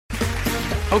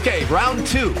Okay, round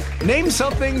two. Name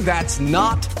something that's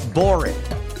not boring.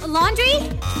 A laundry?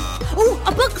 Ooh, a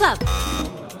book club.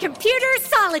 Computer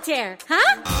solitaire,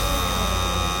 huh?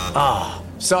 Ah,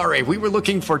 sorry, we were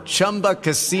looking for Chumba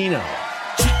Casino.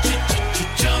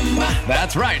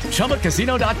 That's right,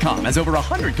 ChumbaCasino.com has over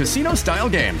 100 casino-style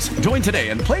games. Join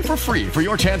today and play for free for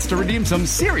your chance to redeem some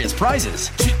serious prizes.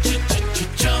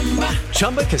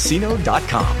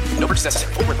 ChumbaCasino.com. No purchase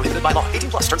necessary. Void where prohibited by law.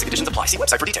 18 plus. Terms and conditions apply. See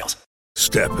website for details.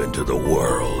 Step into the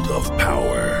world of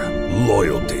power,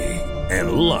 loyalty,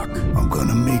 and luck. I'm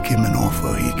gonna make him an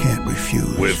offer he can't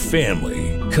refuse. With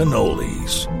family,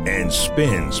 cannolis, and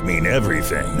spins mean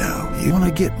everything. Now, you wanna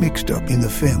get mixed up in the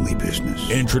family business.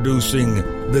 Introducing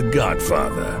The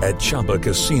Godfather at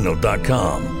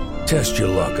ChumbaCasino.com. Test your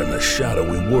luck in the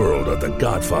shadowy world of The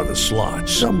Godfather slot.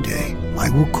 Someday, I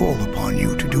will call upon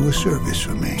you to do a service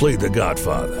for me. Play The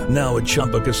Godfather now at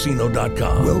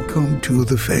ChumbaCasino.com. Welcome to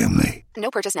the family. No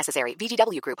purchase necessary.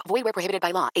 VGW Group. Void where prohibited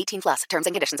by law. 18 plus. Terms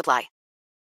and conditions apply.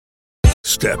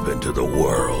 Step into the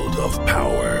world of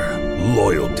power,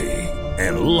 loyalty,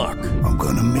 and luck. I'm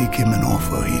gonna make him an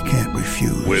offer he can't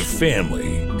refuse. With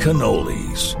family,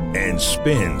 cannolis, and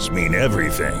spins mean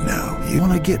everything. Now, you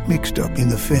wanna get mixed up in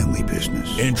the family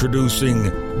business. Introducing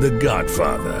The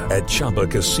Godfather at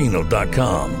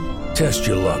ChumbaCasino.com. Test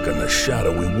your luck in the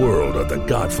shadowy world of The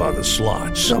Godfather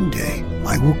slot. Someday,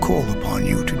 I will call upon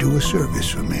you to do a service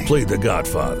for me. Play The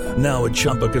Godfather now at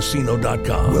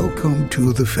ChumbaCasino.com. Welcome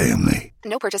to the family.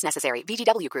 No purchase necessary.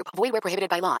 VGW Group. Void where prohibited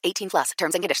by law. 18 plus.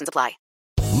 Terms and conditions apply.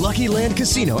 Lucky Land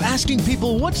Casino, asking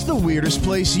people, what's the weirdest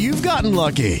place you've gotten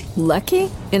lucky?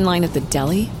 Lucky? In line at the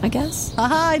deli, I guess?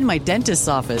 Aha, in my dentist's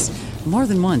office. More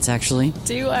than once, actually.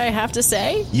 Do I have to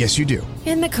say? Yes, you do.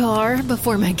 In the car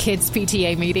before my kids'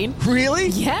 PTA meeting. Really?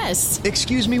 Yes.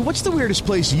 Excuse me, what's the weirdest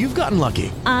place you've gotten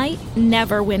lucky? I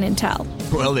never win and tell.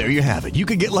 Well, there you have it. You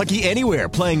can get lucky anywhere,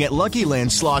 playing at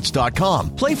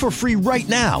LuckyLandSlots.com. Play for free right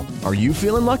now. Are you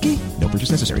feeling lucky? No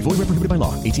purchase necessary. Void where prohibited by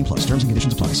law. 18 plus. Terms and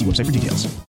conditions apply. See website for details.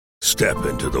 Step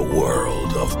into the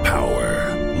world of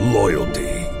power, loyalty,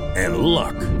 and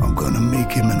luck. I'm gonna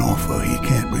make him an offer he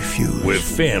can't refuse. With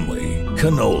family,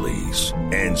 cannolis,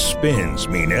 and spins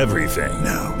mean everything.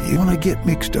 Now, you wanna get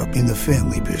mixed up in the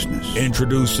family business.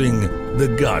 Introducing The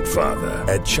Godfather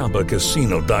at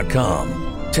ChumbaCasino.com.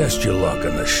 Test your luck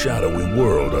in the shadowy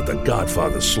world of The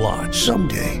Godfather slot.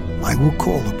 Someday, I will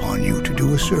call upon you to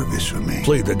do a service for me.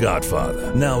 Play The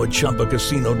Godfather now at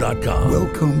ChumbaCasino.com.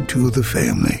 Welcome to the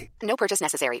family. No purchase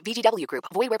necessary. VGW Group.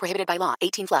 Void where prohibited by law.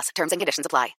 18 plus. Terms and conditions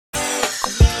apply.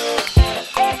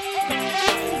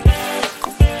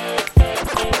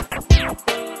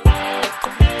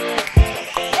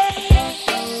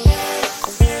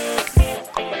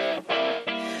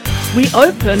 We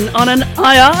open on an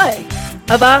aye.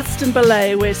 Avast and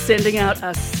belay, we're sending out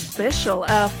a special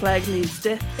Our Flag Means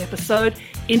Death episode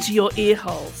into your ear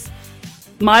holes.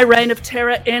 My reign of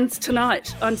terror ends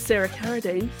tonight. I'm Sarah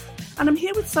Carradine, and I'm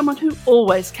here with someone who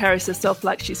always carries herself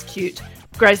like she's cute.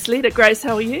 Grace Leader. Grace,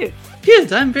 how are you?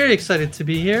 Good. I'm very excited to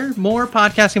be here. More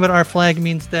podcasting about Our Flag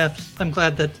Means Death. I'm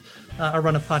glad that our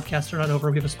run of podcasts are not over.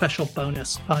 We have a special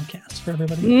bonus podcast for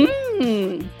everybody.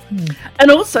 And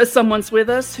also someone's with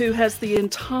us who has the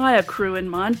entire crew in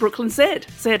mind. Brooklyn Zed.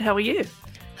 Zed, how are you?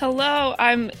 Hello,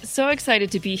 I'm so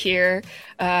excited to be here.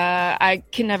 I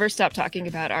can never stop talking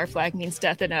about Our Flag Means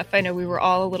Death enough. I know we were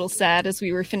all a little sad as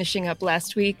we were finishing up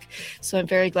last week, so I'm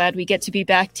very glad we get to be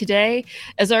back today.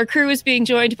 As our crew is being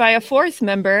joined by a fourth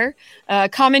member,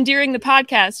 commandeering the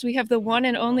podcast, we have the one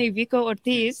and only Vico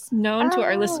Ortiz, known to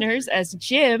our listeners as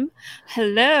Jim.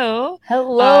 Hello.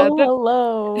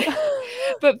 Hello.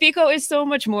 But Vico is so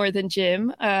much more than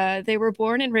Jim. They were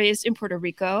born and raised in Puerto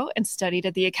Rico and studied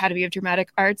at the Academy of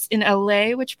Dramatic Arts in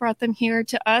LA, which brought them here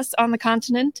to us on the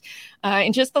continent.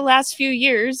 In just the last few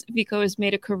years, Vico has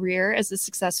made a career as a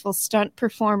successful stunt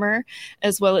performer,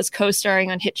 as well as co-starring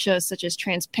on hit shows such as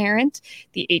Transparent,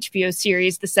 the HBO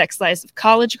series The Sex Lives of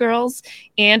College Girls,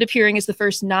 and appearing as the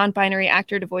first non-binary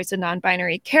actor to voice a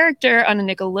non-binary character on a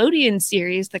Nickelodeon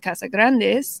series, The Casa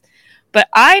Grandes. But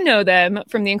I know them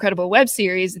from the incredible web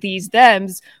series These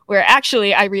Thems, where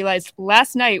actually I realized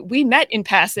last night we met in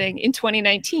passing in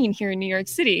 2019 here in New York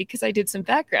City because I did some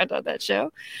background on that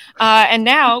show. And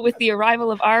now with the arrival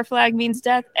of Our Flag Means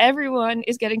Death, everyone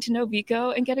is getting to know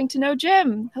Vico and getting to know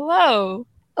Jim. Hello.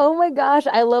 Oh my gosh,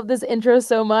 I love this intro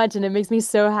so much, and it makes me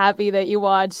so happy that you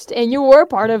watched and you were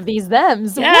part of These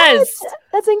Thems. Yes. What?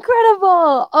 That's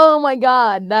incredible. Oh my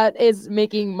God, that is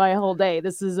making my whole day.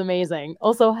 This is amazing.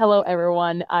 Also, hello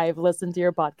everyone. I've listened to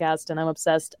your podcast and I'm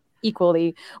obsessed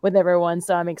equally with everyone,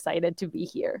 so I'm excited to be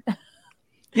here.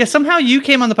 Yeah, somehow you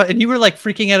came on the podcast and you were like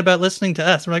freaking out about listening to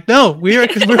us. We're like, no, we're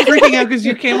freaking out because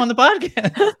you came on the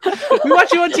podcast. We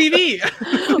watch you on TV.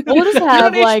 We'll just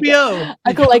have like HBO.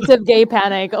 a collective gay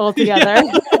panic all together.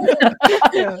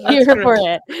 Here for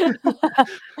it.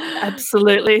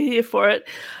 Absolutely here for it.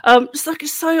 So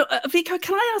Vico,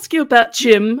 can I ask you about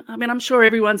Jim? I mean, I'm sure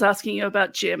everyone's asking you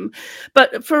about Jim,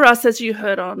 but for us, as you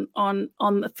heard on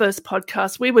the first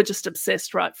podcast, we were just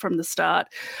obsessed right from the start,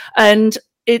 and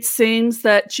it seems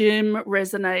that Jim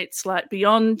resonates like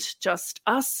beyond just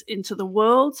us into the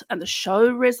world, and the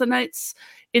show resonates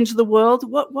into the world.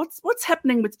 What's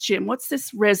happening with Jim? What's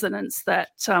this resonance that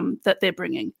they're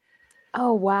bringing?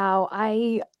 Oh, wow.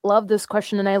 I love this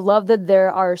question. And I love that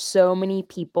there are so many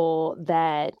people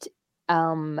that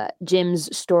Jim's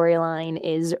storyline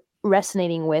is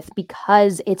resonating with,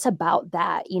 because it's about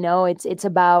that, it's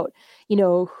about,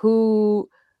 who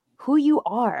you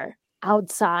are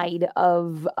outside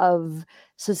of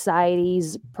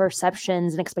society's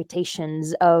perceptions and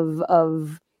expectations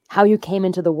of how you came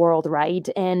into the world, right?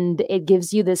 And it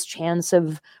gives you this chance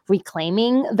of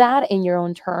reclaiming that in your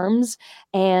own terms,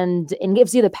 and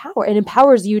gives you the power. It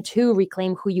empowers you to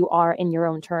reclaim who you are in your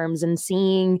own terms. And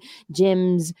seeing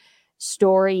Jim's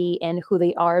story and who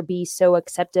they are be so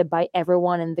accepted by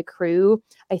everyone in the crew,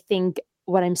 I think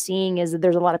what I'm seeing is that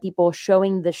there's a lot of people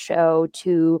showing the show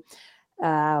to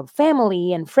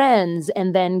family and friends,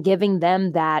 and then giving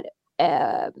them that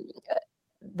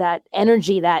that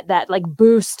energy, that like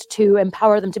boost to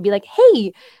empower them to be like,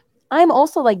 hey, I'm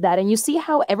also like that. And you see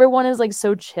how everyone is like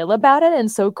so chill about it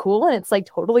and so cool, and it's like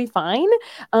totally fine.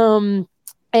 And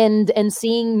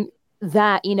seeing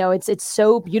that, it's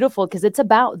so beautiful, because it's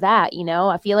about that.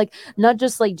 I feel like not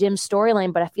just like Jim's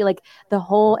storyline, but I feel like the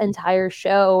whole entire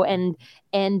show and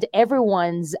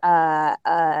everyone's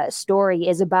story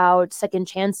is about second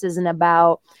chances, and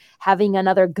about having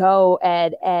another go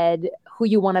at who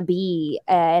you want to be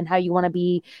and how you want to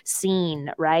be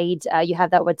seen, right? You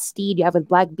have that with Steed, you have with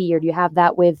Blackbeard, you have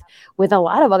that with a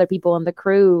lot of other people in the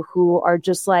crew who are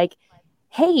just like,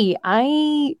 hey,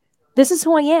 this is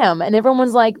who I am. And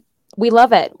everyone's like, we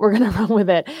love it. We're going to run with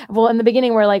it. Well, in the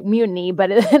beginning, we're like mutiny, but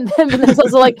then it's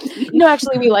also like, no,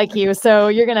 actually, we like you. So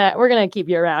we're going to keep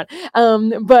you around.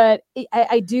 But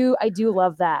I do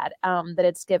love that, that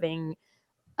it's giving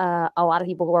a lot of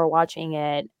people who are watching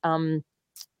it,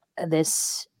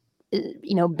 this,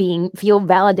 feel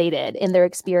validated in their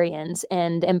experience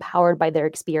and empowered by their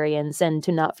experience, and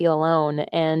to not feel alone,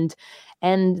 and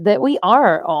that we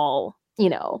are all,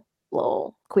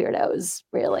 little queerdos,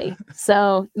 really.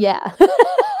 So yeah.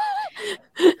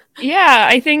 Yeah,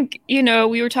 I think,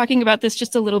 we were talking about this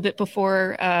just a little bit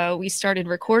before we started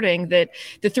recording, that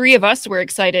the three of us were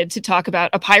excited to talk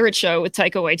about a pirate show with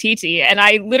Taika Waititi. And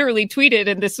I literally tweeted,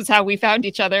 and this was how we found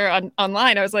each other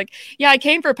online. I was like, yeah, I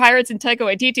came for Pirates and Taika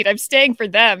Waititi, and I'm staying for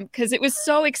them, because it was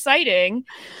so exciting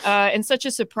and such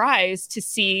a surprise to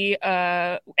see.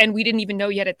 And we didn't even know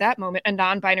yet at that moment a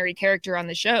non-binary character on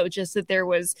the show, just that there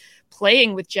was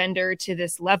playing with gender to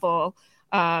this level.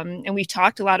 And we've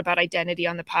talked a lot about identity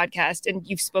on the podcast, and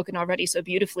you've spoken already so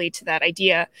beautifully to that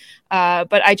idea.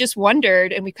 But I just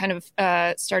wondered, and we kind of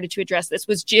started to address this,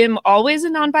 was Jim always a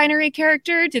non-binary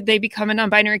character? Did they become a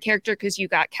non-binary character because you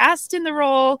got cast in the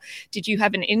role? Did you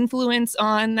have an influence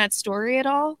on that story at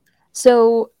all?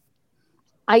 So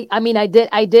I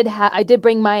did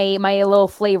bring my little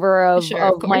flavor of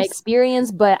my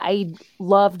experience, but I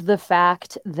loved the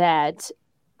fact that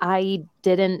I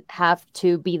didn't have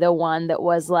to be the one that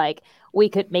was like, we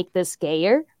could make this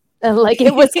gayer. Like,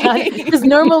 it was kind of, because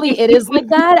normally it is like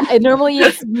that. And normally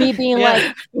it's me being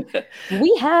like,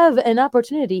 we have an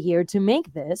opportunity here to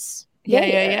make this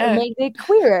and make it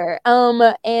queerer.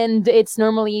 And it's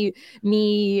normally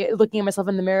me looking at myself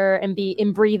in the mirror and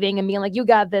breathing and being like, you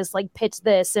got this, like, pitch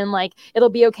this, and like, it'll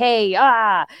be okay.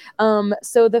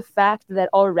 So the fact that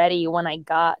already when I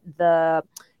got the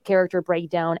character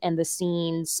breakdown and the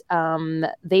scenes,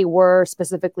 they were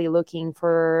specifically looking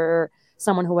for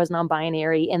someone who was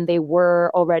non-binary, and they were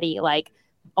already like,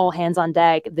 all hands on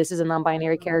deck, this is a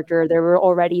non-binary character. There were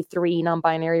already 3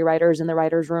 non-binary writers in the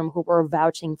writer's room who were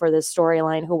vouching for this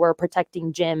storyline, who were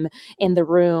protecting Jim in the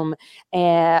room,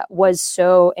 and was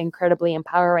so incredibly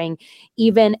empowering.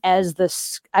 Even as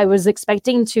I was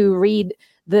expecting to read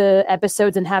the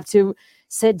episodes and have to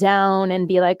sit down and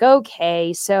be like,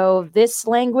 okay, so this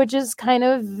language is kind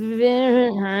of,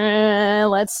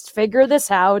 let's figure this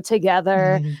out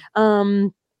together.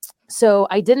 So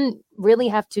I didn't really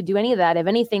have to do any of that. If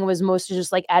anything, it was mostly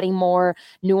just like adding more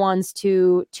nuance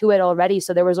to it already.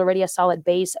 So there was already a solid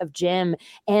base of Jim.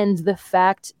 And the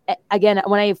fact, again,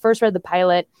 when I first read the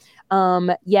pilot,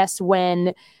 yes,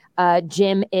 when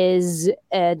Jim is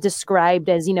described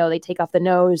as, they take off the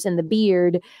nose and the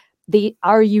beard. They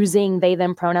are using they,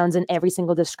 them pronouns in every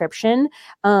single description.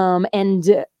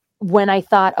 And when I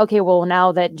thought, okay, well,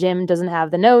 now that Jim doesn't have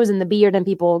the nose and the beard and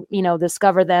people,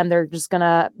 discover them, they're just going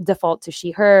to default to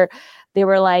she, her. They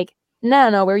were like,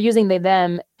 no, we're using they,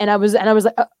 them. And I was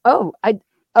like,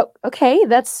 okay,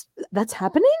 that's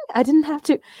happening. I didn't have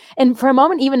to. And for a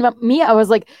moment, even me, I was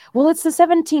like, well, it's the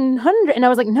 1700. And I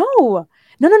was like, no,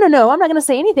 I'm not going to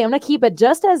say anything. I'm going to keep it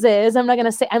just as is. I'm not going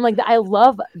to say, I'm like, I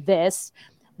love this,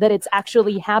 that it's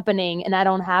actually happening. And I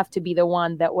don't have to be the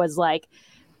one that was like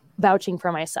vouching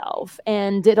for myself.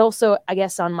 And it also, I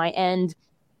guess on my end,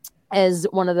 as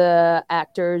one of the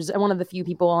actors and one of the few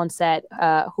people on set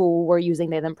who were using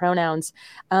they, them pronouns,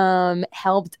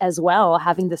 helped as well,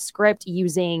 having the script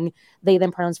using they,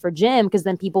 them pronouns for Jim, because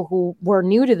then people who were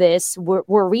new to this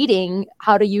were reading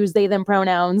how to use they, them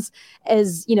pronouns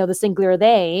as, the singular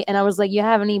they. And I was like, you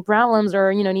have any problems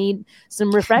or, need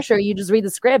some refresher, you just read the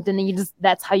script and then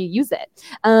that's how you use it.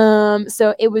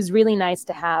 So it was really nice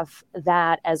to have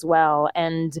that as well.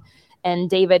 And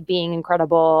David being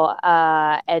incredible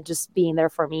at just being there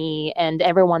for me and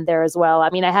everyone there as well. I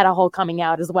mean, I had a whole coming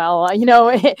out as well,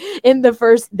 in the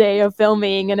first day of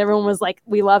filming, and everyone was like,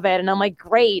 we love it. And I'm like,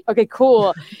 great. Okay,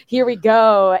 cool. Here we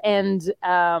go. And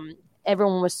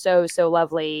everyone was so, so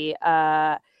lovely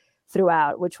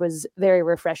throughout, which was very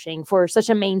refreshing for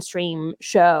such a mainstream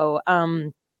show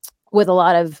with a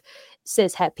lot of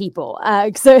cishet people.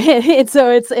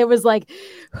 It was like,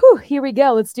 whew, here we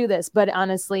go, let's do this. But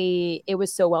honestly, it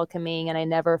was so welcoming and I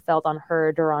never felt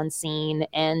unheard or unseen.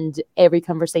 And every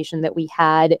conversation that we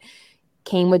had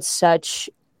came with such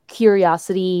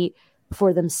curiosity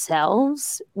for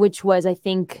themselves, which was, I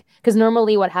think, because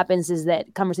normally what happens is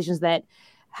that conversations that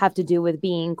have to do with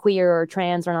being queer or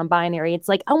trans or non-binary, it's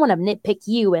like, I want to nitpick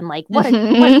you and like, what's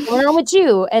going on with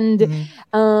you?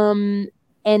 And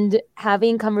and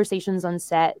having conversations on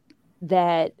set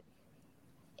that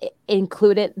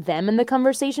included them in the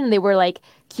conversation, they were like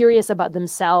curious about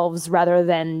themselves rather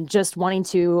than just wanting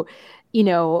to,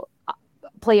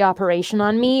 play operation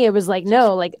on me. It was like,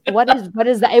 no, like, what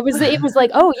is that? It was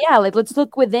like, oh yeah, like, let's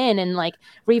look within and like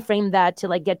reframe that to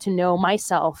like get to know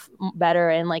myself better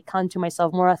and like come to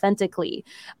myself more authentically.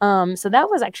 So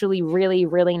that was actually really,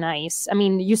 really nice. I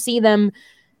mean, you see them,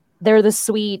 they're the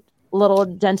sweet little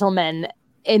gentlemen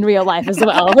in real life as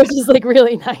well, which is like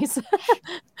really nice.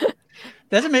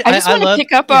 I just want to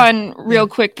pick up on real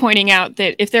quick, pointing out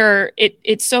that if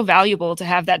it's so valuable to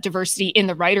have that diversity in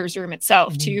the writer's room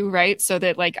itself too, right? So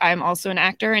that like I'm also an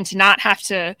actor, and to not have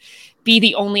to be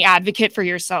the only advocate for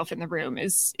yourself in the room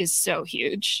is so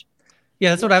huge. Yeah,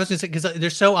 that's what I was going to say, because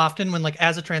there's so often when, like,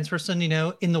 as a trans person,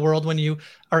 in the world, when you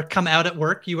come out at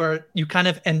work, you kind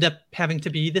of end up having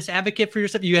to be this advocate for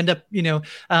yourself. You end up,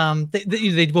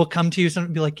 they will come to you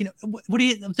and be like, what do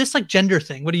you, this like gender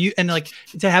thing, what do you, and like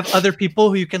to have other people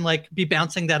who you can like be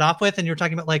bouncing that off with. And you're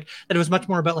talking about like that it was much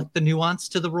more about like the nuance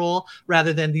to the role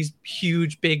rather than these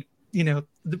huge, big, the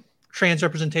trans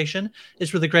representation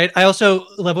is really great. I also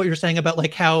love what you're saying about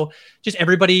like how just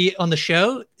everybody on the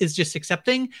show is just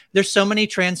accepting. There's so many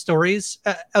trans stories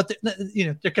out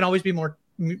there. There can always be more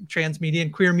trans media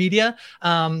and queer media,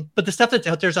 but the stuff that's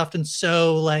out there is often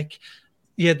so like,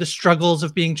 the struggles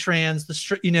of being trans,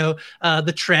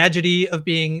 the tragedy of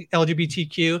being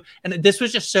LGBTQ, and this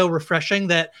was just so refreshing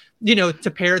that to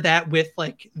pair that with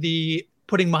like the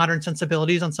putting modern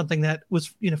sensibilities on something that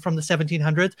was, from the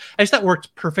 1700s. I just thought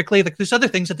worked perfectly. Like there's other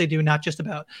things that they do, not just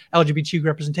about LGBTQ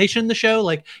representation in the show,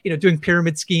 like, doing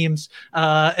pyramid schemes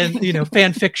and,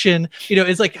 fan fiction,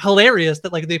 is like hilarious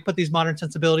that like they put these modern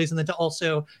sensibilities and then to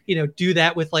also, do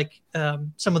that with like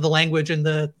some of the language and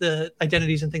the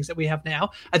identities and things that we have now.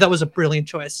 I thought was a brilliant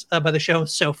choice by the show. It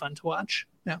was so fun to watch.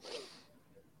 Yeah.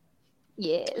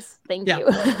 Yes. Thank you.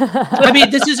 I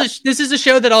mean, this is a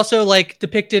show that also like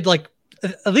depicted like,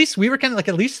 at least we were kind of like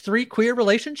at least 3 queer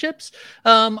relationships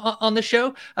on the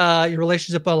show. Your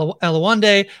relationship with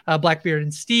Elawande, Blackbeard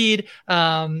and Steed,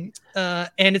 and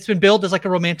it's been billed as like a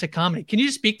romantic comedy. Can you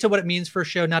just speak to what it means for a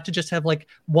show not to just have like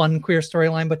one queer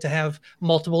storyline, but to have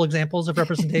multiple examples of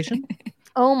representation?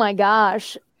 Oh my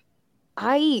gosh.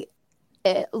 I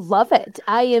love it.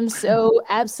 I am so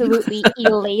absolutely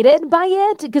elated by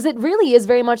it because it really is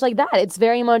very much like that. It's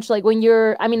very much like when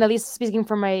you're, I mean, at least speaking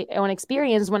from my own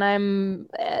experience, when I'm,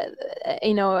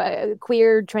 a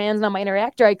queer, trans, non-binary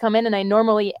actor, I come in and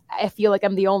I feel like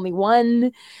I'm the only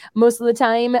one most of the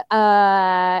time.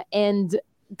 And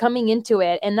coming into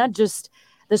it and not just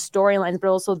the storylines, but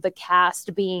also the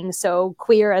cast being so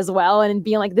queer as well, and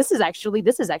being like, this is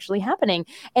actually happening,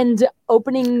 and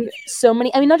opening so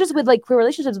many, I mean, not just with like queer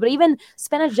relationships, but even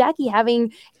Spanish Jackie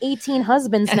having 18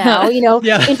 husbands now,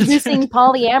 introducing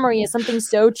polyamory as something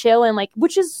so chill, and like,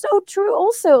 which is so true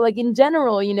also, like in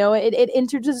general, it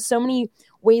introduces so many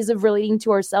ways of relating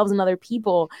to ourselves and other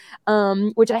people,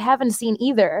 which I haven't seen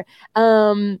either.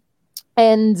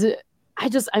 And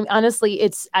I'm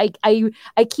honestly, I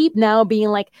keep now being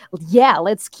like, yeah,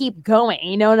 let's keep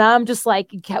going, now I'm just like,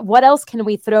 what else can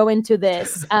we throw into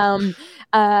this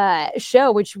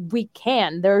show, which we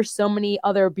can. There are so many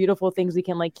other beautiful things we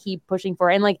can like keep pushing for,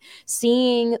 and like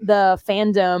seeing the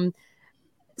fandom,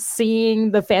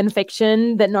 seeing the fan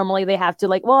fiction that normally they have to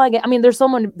like, there's so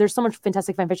much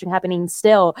fantastic fan fiction happening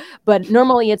still, but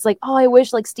normally it's like, oh, I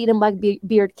wish like Steed and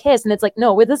Blackbeard kiss, and it's like,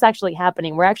 no, with this actually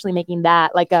happening, we're actually making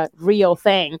that like a real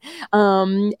thing.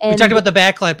 And we talked about the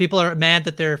backlight. People are mad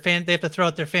that they have to throw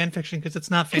out their fan fiction because it's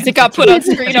not fan fiction. It got put on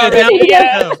screen already.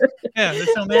 Yeah, they're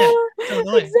so mad. So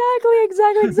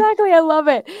exactly. I love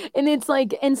it. And it's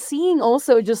like, and seeing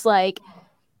also just like,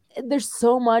 there's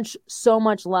so much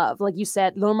love, like you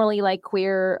said. Normally like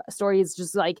queer stories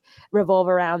just like revolve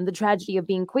around the tragedy of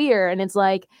being queer, and it's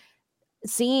like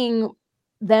seeing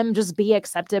them just be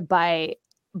accepted by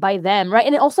them, right?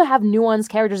 And it also have nuanced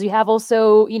characters. You have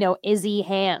also Izzy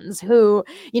Hands, who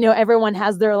everyone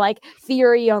has their like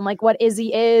theory on like what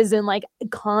Izzy is, and like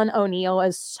Con O'Neill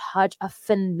is such a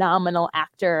phenomenal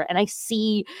actor, and I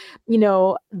see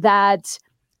that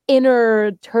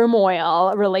inner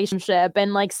turmoil relationship,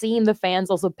 and like seeing the fans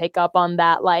also pick up on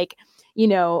that, like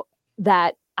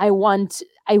that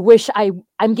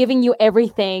I'm giving you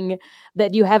everything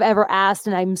that you have ever asked,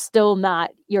 and I'm still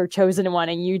not your chosen one,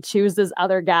 and you choose this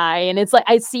other guy. And it's like,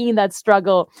 I've seen that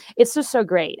struggle. It's just so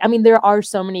great. I mean, there are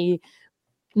so many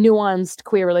nuanced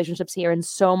queer relationships here, and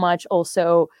so much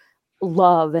also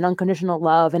love and unconditional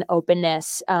love and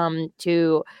openness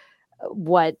to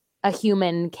what a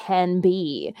human can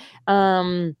be.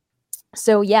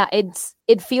 So yeah,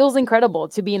 it feels incredible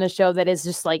to be in a show that is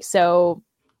just like so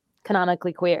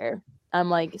canonically queer.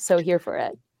 I'm like so here for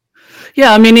it.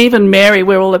 Yeah, I mean, even Mary,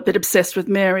 we're all a bit obsessed with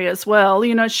Mary as well.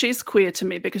 She's queer to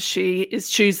me because she is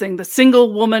choosing the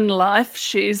single woman life.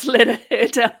 She's let her hair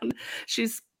down.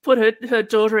 She's put her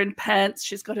daughter in pants.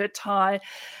 She's got her tie.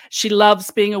 She loves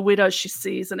being a widow. She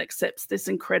sees and accepts this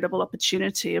incredible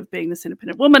opportunity of being this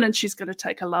independent woman, and she's going to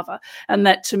take a lover. And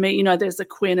that, to me, there's a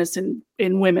queerness in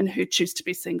women who choose to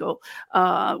be single,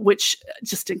 which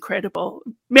just incredible.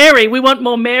 Mary, we want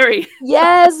more Mary.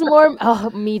 Yes, more.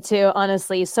 Oh, me too.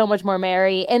 Honestly, so much more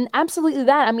Mary, and absolutely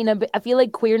that. I mean, I feel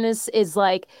like queerness is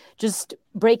like just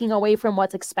breaking away from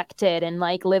what's expected and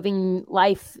like living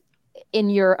life in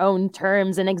your own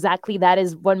terms, and exactly that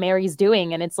is what Mary's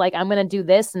doing. And it's like, I'm gonna do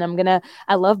this, and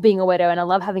I love being a widow, and I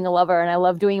love having a lover, and I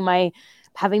love having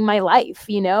my life,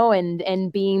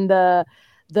 and being the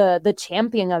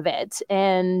champion of it.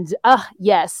 And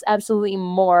yes, absolutely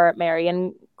more Mary.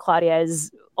 And Claudia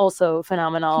is also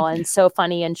phenomenal and so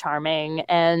funny and charming.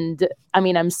 And I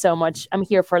mean, I'm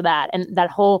here for that. And that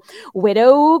whole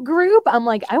widow group, I'm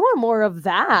like, I want more of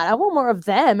that. I want more of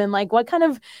them. And like, what kind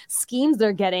of schemes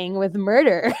they're getting with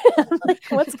murder. I'm like,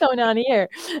 what's going on here?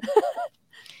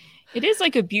 It is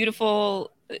like a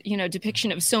beautiful,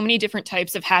 depiction of so many different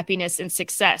types of happiness and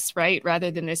success, right? Rather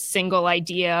than this single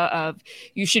idea of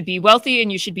you should be wealthy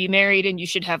and you should be married and you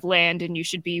should have land and you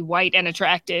should be white and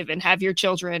attractive and have your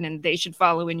children and they should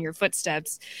follow in your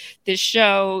footsteps. This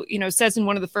show, says in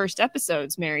one of the first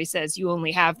episodes, Mary says, you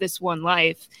only have this one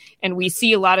life. And we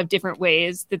see a lot of different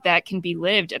ways that can be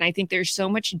lived. And I think there's so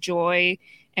much joy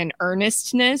and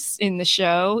earnestness in the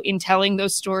show in telling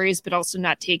those stories, but also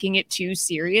not taking it too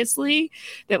seriously,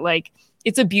 that like,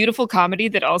 it's a beautiful comedy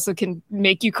that also can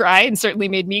make you cry, and certainly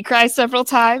made me cry several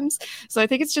times. So I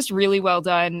think it's just really well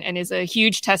done and is a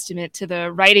huge testament to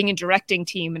the writing and directing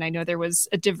team. And I know there was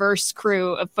a diverse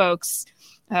crew of folks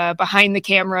behind the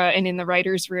camera and in the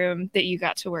writer's room that you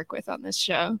got to work with on this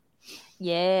show.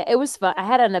 Yeah, it was fun. I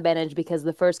had an advantage because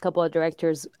the first couple of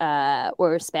directors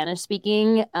were Spanish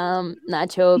speaking.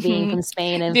 Nacho being from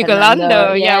Spain and Vico.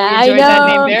 Yeah, we enjoyed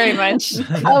that name very much.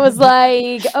 I was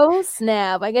like, oh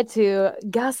snap! I get to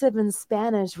gossip in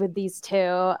Spanish with these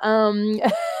two.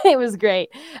 It was great.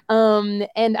 And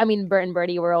I mean, Bert and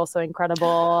Bertie were also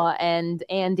incredible, and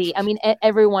Andy. I mean,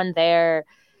 everyone there.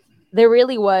 There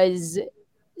really was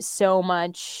so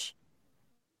much.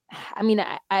 I mean,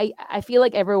 I feel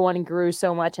like everyone grew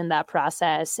so much in that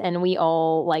process, and we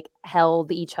all like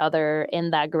held each other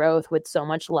in that growth with so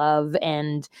much love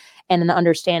and an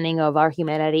understanding of our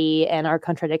humanity and our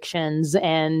contradictions.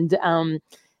 And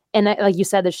and like you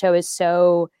said, the show is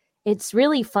it's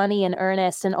really funny and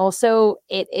earnest, and also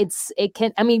I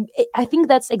think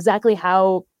that's exactly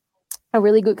how a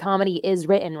really good comedy is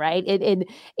written, right?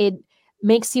 It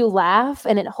makes you laugh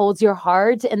and it holds your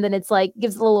heart, and then it's like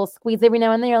gives a little squeeze every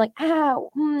now and then. You're like, ow,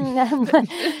 I'm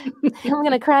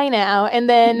gonna cry now, and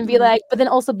then be like, but then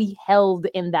also be held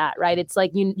in that, right? It's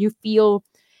like you feel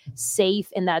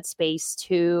safe in that space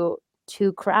to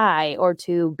cry or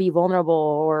to be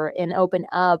vulnerable and open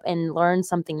up and learn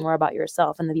something more about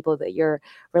yourself and the people that you're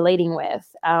relating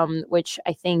with, which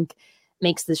I think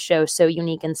makes this show so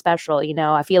unique and special.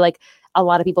 I feel like a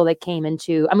lot of people that came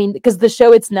into, because the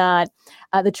show, it's not,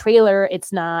 the trailer,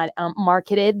 it's not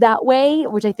marketed that way,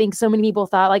 which I think so many people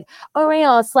thought like, oh,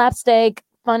 right, slapstick,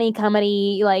 funny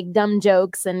comedy, like dumb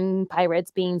jokes and pirates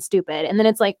being stupid. And then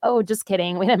it's like, oh, just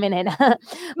kidding. Wait a minute.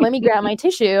 Let me grab my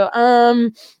tissue.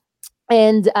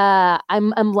 And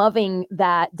I'm loving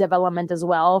that development as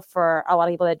well for a lot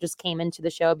of people that just came into the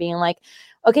show being like,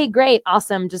 okay, great,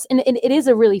 awesome. And it is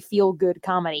a really feel good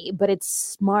comedy, but it's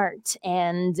smart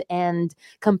and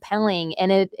compelling,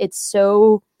 and it's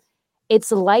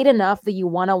light enough that you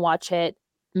want to watch it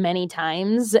many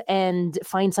times and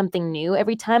find something new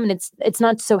every time. And it's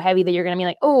not so heavy that you're gonna be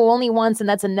like, oh, only once and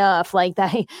that's enough. Like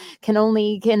that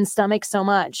can stomach so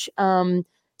much.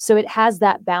 So it has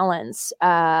that balance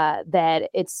that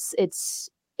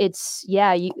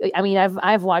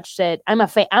I've watched it. I'm a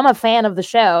fan of the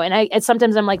show, and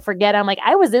sometimes I'm like, I'm like,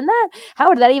 I was in that. How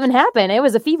did that even happen? It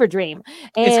was a fever dream.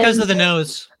 And it's because of the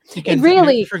nose. You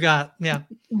really forgot. Yeah.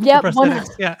 Yep.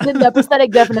 The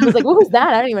prosthetic definitely was like, what was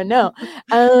that? I don't even know.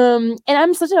 And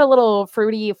I'm such a little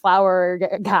fruity flower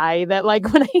guy that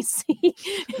like when I see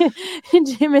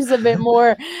Jim is a bit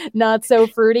more not so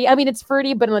fruity. It's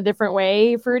fruity, but in a different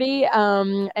way fruity.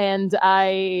 And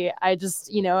I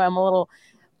just, I'm a little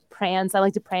prance. I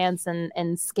like to prance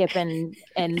and skip and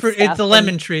it's the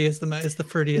lemon tree is the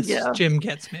fruitiest Jim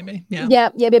gets, maybe. Yeah.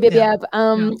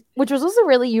 Which was also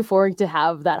really euphoric to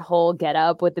have that whole get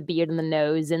up with the beard and the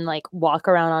nose and like walk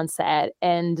around on set.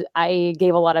 And I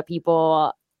gave a lot of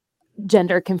people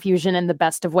gender confusion in the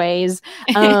best of ways.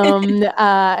 When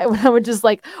I would just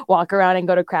like walk around and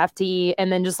go to craft tea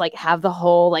and then just like have the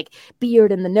whole like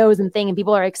beard and the nose and thing, and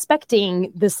people are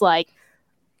expecting this like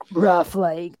rough,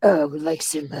 like, oh, like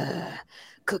some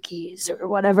cookies or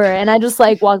whatever, and I just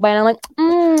like walk by and I'm like, I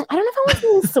don't know if I want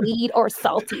something sweet or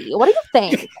salty. What do you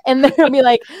think? And then I'll be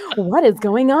like, what is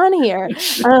going on here?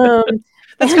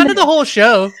 That's kind of the whole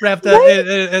show wrapped up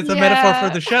as a metaphor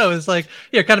for the show. Is like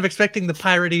you're kind of expecting the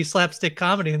piratey slapstick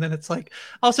comedy, and then it's like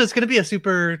also it's going to be a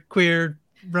super queer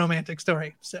romantic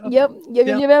story. So yep.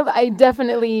 I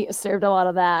definitely served a lot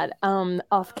of that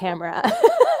off camera.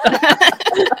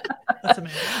 That's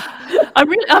amazing.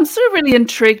 I'm sort of really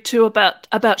intrigued too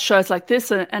about shows like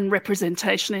this and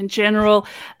representation in general,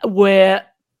 where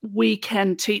we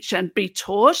can teach and be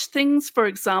taught things. For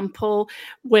example,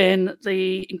 when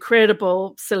the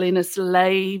incredible Selena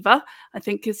Slava, I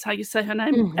think is how you say her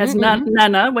name, as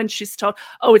Nana, when she's told,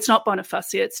 oh, it's not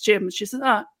Bonifacio, it's Jim. She says,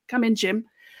 come in, Jim.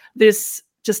 This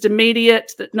just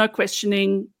immediate, that no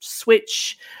questioning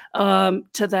switch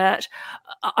to that.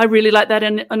 I really like that.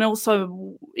 And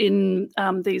also in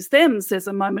These Thems, there's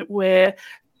a moment where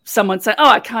someone say, oh,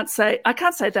 I can't say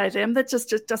they, them. That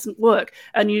just doesn't work.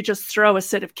 And you just throw a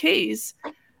set of keys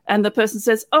and the person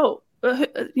says, oh,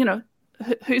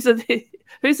 whose are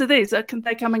these? Can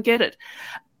they come and get it?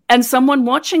 And someone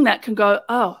watching that can go,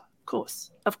 oh,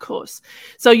 of course.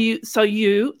 So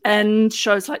you and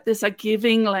shows like this are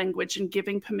giving language and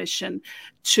giving permission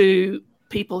to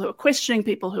people who are questioning,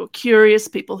 people who are curious,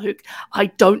 people who, I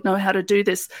don't know how to do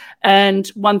this. And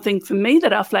one thing for me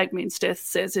that Our Flag Means Death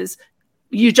says is,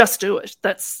 you just do it.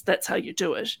 That's how you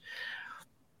do it.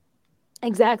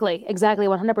 Exactly.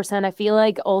 100%. I feel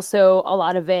like also a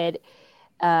lot of it,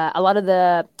 a lot of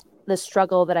the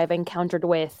struggle that I've encountered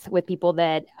with people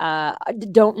that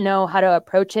don't know how to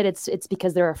approach it, it's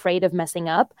because they're afraid of messing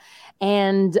up.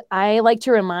 And I like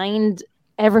to remind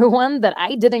everyone that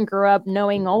I didn't grow up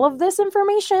knowing all of this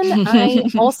information. I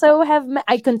also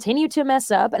I continue to mess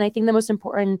up. And I think the most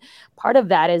important part of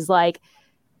that is like,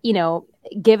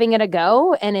 giving it a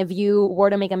go. And if you were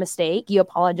to make a mistake, you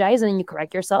apologize and then you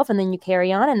correct yourself and then you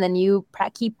carry on and then you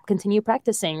continue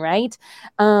practicing, right?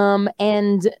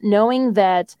 And knowing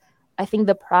that I think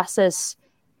the process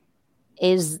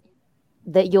is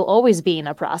that you'll always be in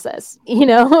a process,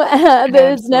 that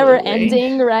it's never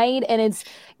ending, right? And it's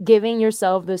giving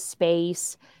yourself the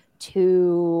space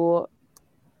to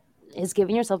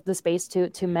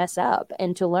mess up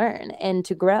and to learn and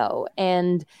to grow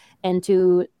and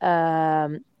to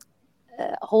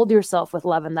hold yourself with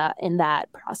love in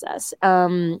that process.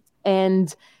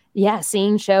 And yeah,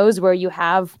 seeing shows where you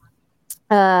have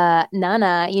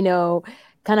Nana,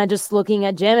 kind of just looking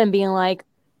at Jim and being like,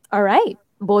 all right,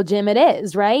 well, Jim, it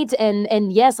is, right?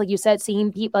 And yes, like you said,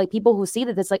 seeing people who see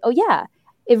that, it's like, oh yeah,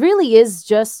 it really is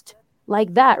just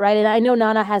like that, right? And I know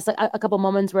Nana has a couple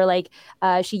moments where like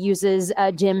she uses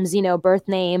Jim's birth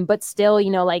name, but still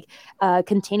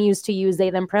continues to use they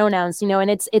them pronouns, and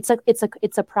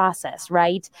it's a process,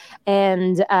 right?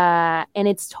 And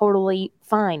it's totally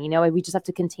fine, we just have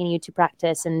to continue to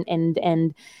practice and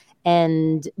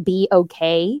be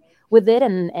okay with it,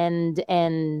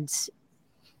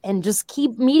 and just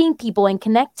keep meeting people and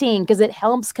connecting, because it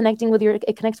helps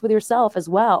it connects with yourself as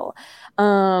well.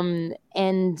 And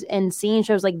seeing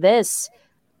shows like this,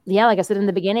 yeah, like I said in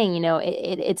the beginning,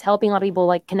 it's helping a lot of people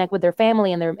like connect with their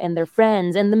family and their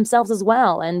friends and themselves as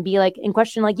well, and be like in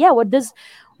question, like, yeah,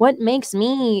 what makes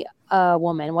me a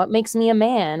woman? What makes me a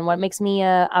man? What makes me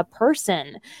a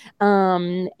person?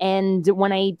 And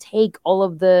when I take all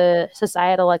of the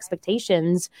societal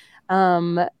expectations,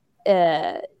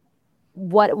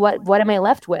 what am I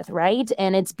left with, right?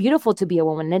 And it's beautiful to be a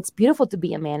woman, and it's beautiful to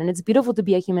be a man, and it's beautiful to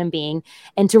be a human being,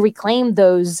 and to reclaim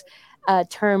those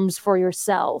terms for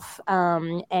yourself.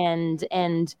 And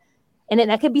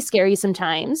that could be scary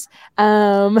sometimes.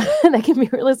 That can be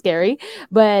really scary,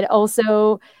 but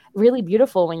also really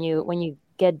beautiful when you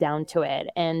get down to it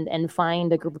and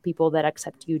find a group of people that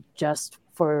accept you just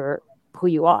for who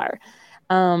you are.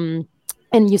 And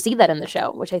you see that in the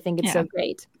show, which I think is so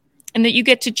great. And that you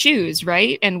get to choose,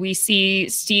 right? And we see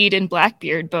Steed and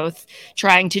Blackbeard both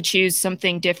trying to choose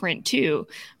something different too.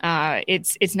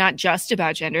 It's not just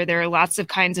about gender. There are lots of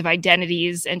kinds of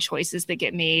identities and choices that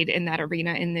get made in that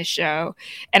arena in this show.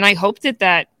 And I hope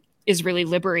that is really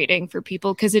liberating for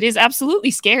people, because it is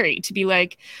absolutely scary to be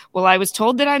like, well, I was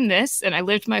told that I'm this, and I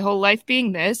lived my whole life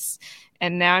being this,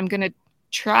 and now I'm going to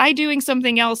try doing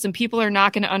something else, and people are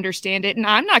not going to understand it, and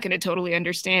I'm not going to totally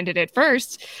understand it at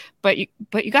first, but you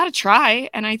got to try.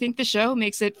 And I think the show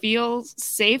makes it feel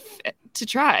safe to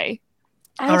try.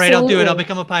 Absolutely. All right, I'll do it. I'll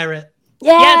become a pirate.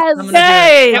 Yes,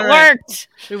 it worked.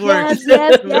 It worked.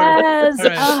 Yes.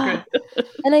 Right,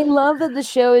 and I love that the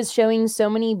show is showing so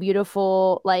many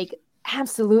beautiful, like,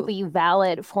 absolutely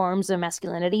valid forms of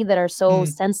masculinity that are so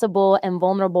sensible and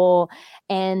vulnerable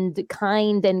and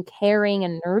kind and caring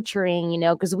and nurturing,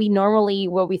 because we normally,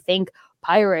 when we think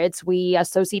pirates, we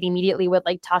associate immediately with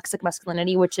like toxic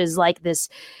masculinity, which is like this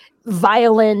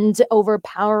violent,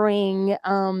 overpowering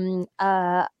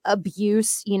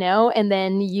abuse, and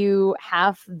then you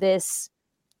have this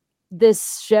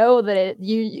show that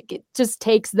it just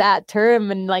takes that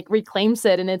term and like reclaims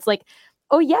it, and it's like,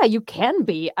 oh yeah, you can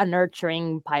be a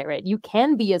nurturing pirate, you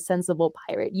can be a sensible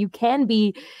pirate, you can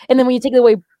be, and then when you take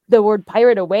the word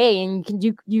pirate away and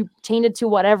you change it to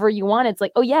whatever you want, it's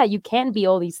like, oh yeah, you can be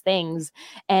all these things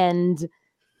and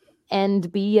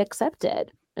be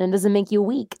accepted, and it doesn't make you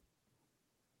weak.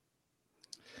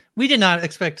 We did not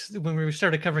expect when we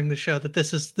started covering the show that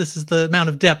this is the amount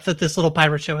of depth that this little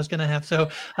pirate show is going to have. So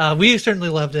we certainly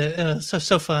loved it.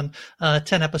 So fun.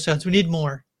 10 episodes. We need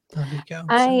more. Vico.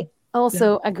 I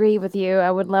also agree with you.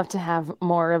 I would love to have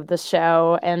more of the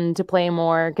show and to play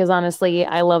more, because honestly,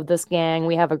 I love this gang.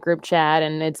 We have a group chat,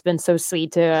 and it's been so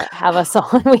sweet to have us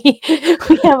on. We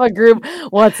have a group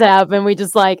WhatsApp, and we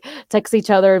just like text each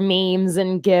other memes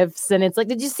and GIFs, and it's like,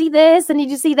 did you see this? And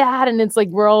did you see that? And it's like,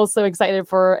 we're all so excited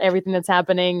for everything that's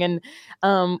happening, and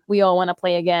we all want to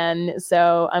play again.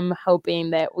 So I'm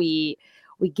hoping that we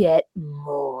get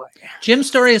more. Jim's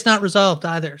story is not resolved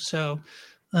either, so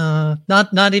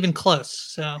not even close.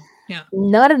 So yeah,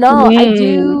 not at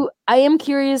all. I am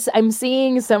curious. I'm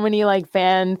seeing so many like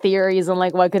fan theories on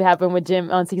like what could happen with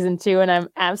Jim on season 2, and I'm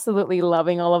absolutely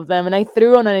loving all of them. And I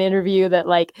threw on an interview that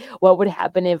like, what would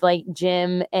happen if like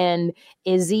Jim and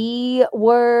Izzy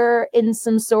were in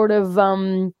some sort of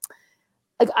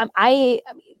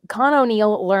Con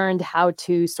O'Neill learned how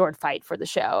to sword fight for the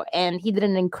show, and he did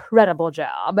an incredible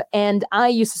job. And I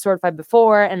used to sword fight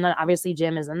before, and then obviously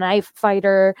Jim is a knife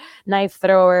fighter, knife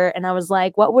thrower. And I was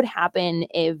like, what would happen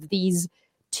if these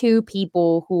two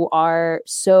people who are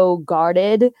so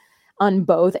guarded on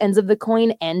both ends of the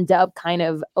coin end up kind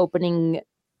of opening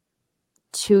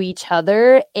to each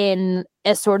other in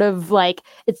a sort of like,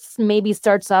 it's maybe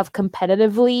starts off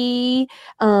competitively,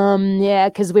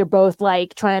 because we're both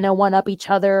like trying to one up each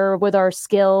other with our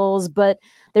skills, but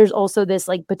there's also this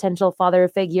like potential father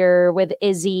figure with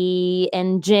Izzy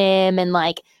and Jim, and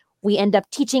like we end up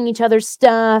teaching each other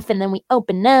stuff, and then we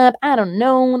open up. I don't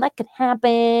know, that could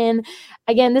happen.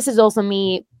 Again, this is also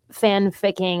me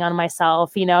fanficking on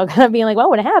myself, kind of being like, what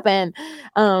would happen?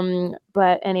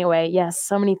 But anyway, yes,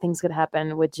 so many things could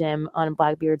happen with Jim on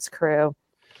Blackbeard's crew.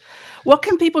 What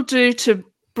can people do to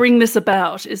bring this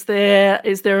about? Is there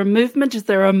a movement? Is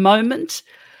there a moment?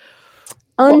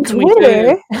 On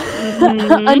Twitter,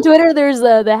 on Twitter, there's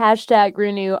the hashtag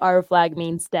renew our flag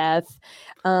means death.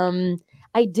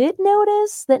 I did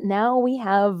notice that now we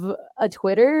have a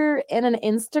Twitter and an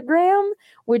Instagram,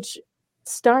 which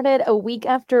started a week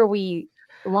after we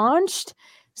launched.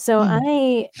 So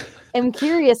I am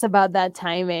curious about that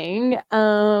timing.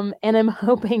 And I'm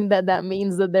hoping that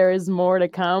means that there is more to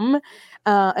come.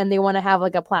 And they want to have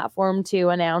like a platform to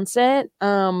announce it,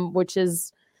 which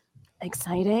is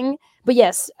exciting. But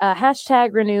yes,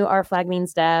 hashtag renew our flag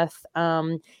means death.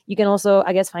 You can also,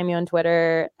 I guess, find me on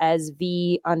Twitter as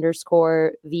V_Vico_Ortiz,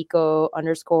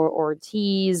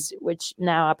 which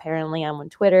now apparently I'm on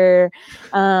Twitter.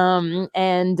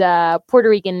 And Puerto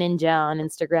Rican Ninja on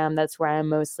Instagram. That's where I'm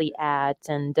mostly at.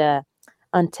 And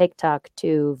on TikTok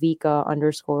too,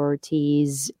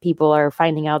 Vico_Ortiz. People are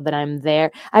finding out that I'm there.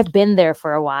 I've been there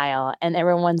for a while, and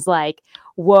everyone's like,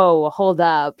 whoa, hold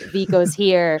up, Vico's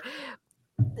here.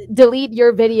 Delete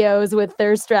your videos with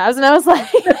thirst traps. And I was like,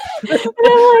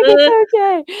 it's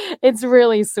okay. It's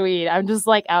really sweet. I'm just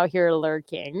like out here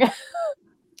lurking.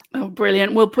 Oh,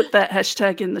 brilliant. We'll put that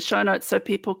hashtag in the show notes so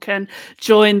people can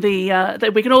join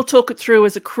that we can all talk it through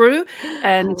as a crew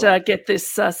and get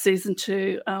this season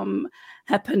 2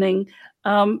 happening.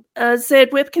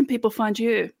 Zed, where can people find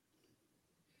you?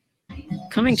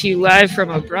 Coming to you live from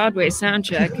a Broadway sound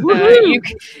check.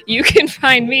 You can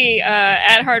find me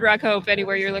at Hard Rock Hope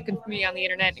anywhere you're looking for me on the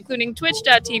internet, including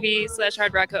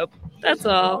twitch.tv/Hard Rock Hope. That's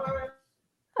all.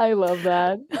 I love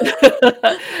that.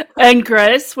 And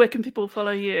Grace, where can people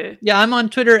follow you? Yeah, I'm on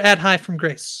Twitter at Hi from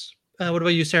Grace. What about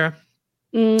you, Sarah?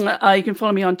 You can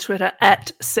follow me on Twitter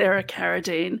at Sarah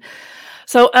Carradine.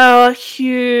 So our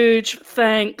huge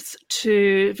thanks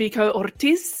to Vico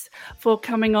Ortiz for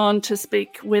coming on to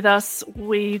speak with us.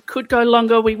 We could go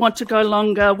longer. We want to go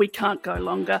longer. We can't go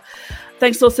longer.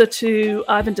 Thanks also to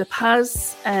Ivan De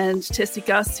Paz and Tessie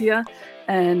Garcia.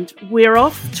 And we're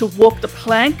off to walk the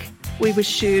plank. We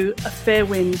wish you a fair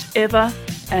wind ever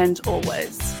and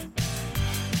always.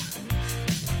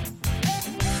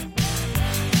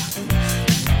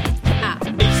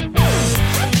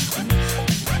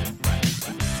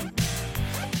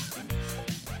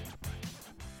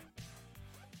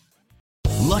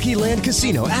 Lucky Land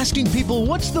Casino, asking people,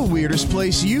 what's the weirdest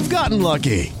place you've gotten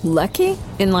lucky? Lucky?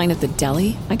 In line at the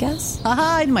deli, I guess?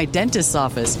 Aha, in my dentist's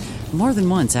office. More than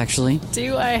once, actually.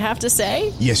 Do I have to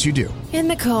say? Yes, you do. In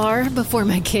the car before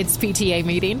my kids' PTA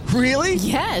meeting. Really?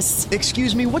 Yes.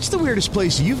 Excuse me, what's the weirdest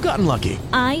place you've gotten lucky?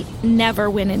 I never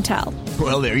win and tell.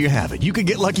 Well, there you have it. You can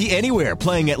get lucky anywhere,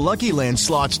 playing at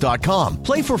LuckyLandSlots.com.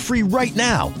 Play for free right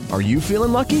now. Are you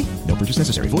feeling lucky? No purchase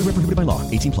necessary. Void where prohibited by law.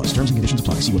 18+. Terms and conditions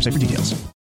apply. See website for details.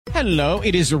 Hello,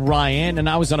 it is Ryan, and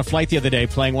I was on a flight the other day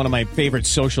playing one of my favorite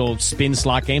social spin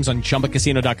slot games on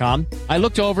ChumbaCasino.com. I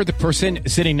looked over at the person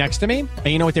sitting next to me, and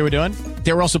you know what they were doing?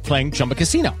 They were also playing Chumba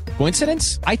Casino.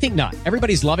 Coincidence? I think not.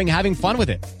 Everybody's loving having fun with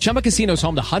it. Chumba Casino is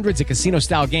home to hundreds of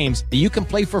casino-style games that you can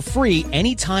play for free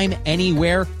anytime,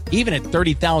 anywhere, even at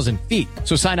 30,000 feet.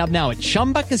 So sign up now at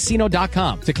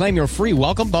ChumbaCasino.com to claim your free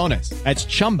welcome bonus. That's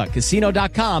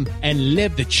ChumbaCasino.com and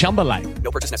live the Chumba life. No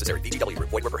purchase necessary. VGW.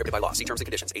 Void where prohibited by law. See terms and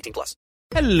conditions. 18+.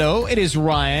 Hello, it is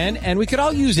Ryan, and we could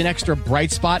all use an extra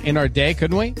bright spot in our day,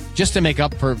 couldn't we? Just to make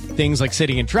up for things like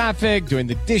sitting in traffic, doing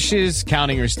the dishes,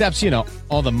 counting your steps,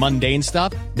 all the mundane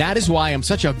stuff. That is why I'm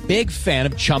such a big fan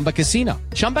of Chumba Casino.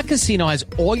 Chumba Casino has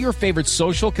all your favorite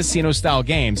social casino-style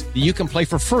games that you can play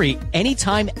for free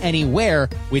anytime, anywhere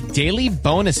with daily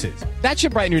bonuses. That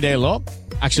should brighten your day a little.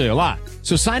 Actually, a lot.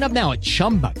 So sign up now at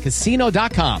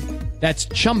ChumbaCasino.com. That's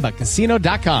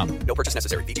ChumbaCasino.com. No purchase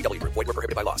necessary. VGW. Void where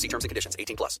prohibited by law. See terms and conditions.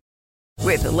 18+.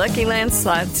 With the Lucky Land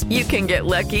Slots, you can get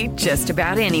lucky just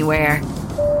about anywhere.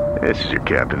 This is your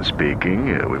captain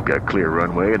speaking. We've got clear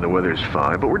runway and the weather's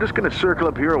fine, but we're just going to circle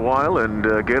up here a while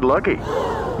and get lucky.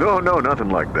 No, nothing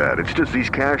like that. It's just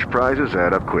these cash prizes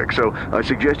add up quick. So I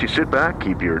suggest you sit back,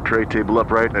 keep your tray table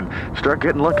upright, and start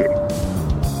getting lucky.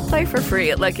 Play for free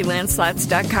at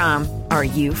LuckyLandSlots.com. Are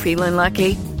you feeling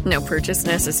lucky? No purchase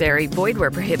necessary. Void where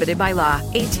prohibited by law.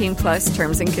 18+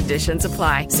 terms and conditions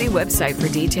apply. See website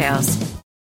for details.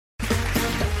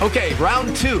 Okay,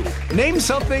 round 2. Name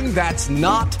something that's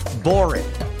not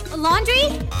boring. A laundry?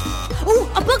 Ooh,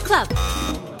 a book club.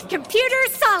 Computer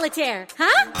solitaire,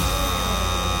 huh?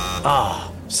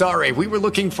 Ah, sorry, we were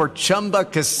looking for Chumba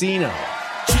Casino.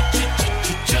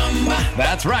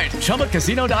 That's right.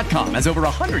 ChumbaCasino.com has over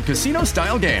 100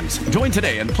 casino-style games. Join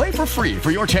today and play for free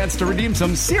for your chance to redeem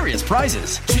some serious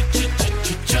prizes.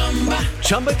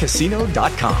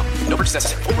 ChumbaCasino.com. No purchase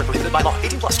necessary. Void where prohibited by law.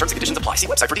 18 plus. Terms and conditions apply. See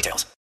website for details.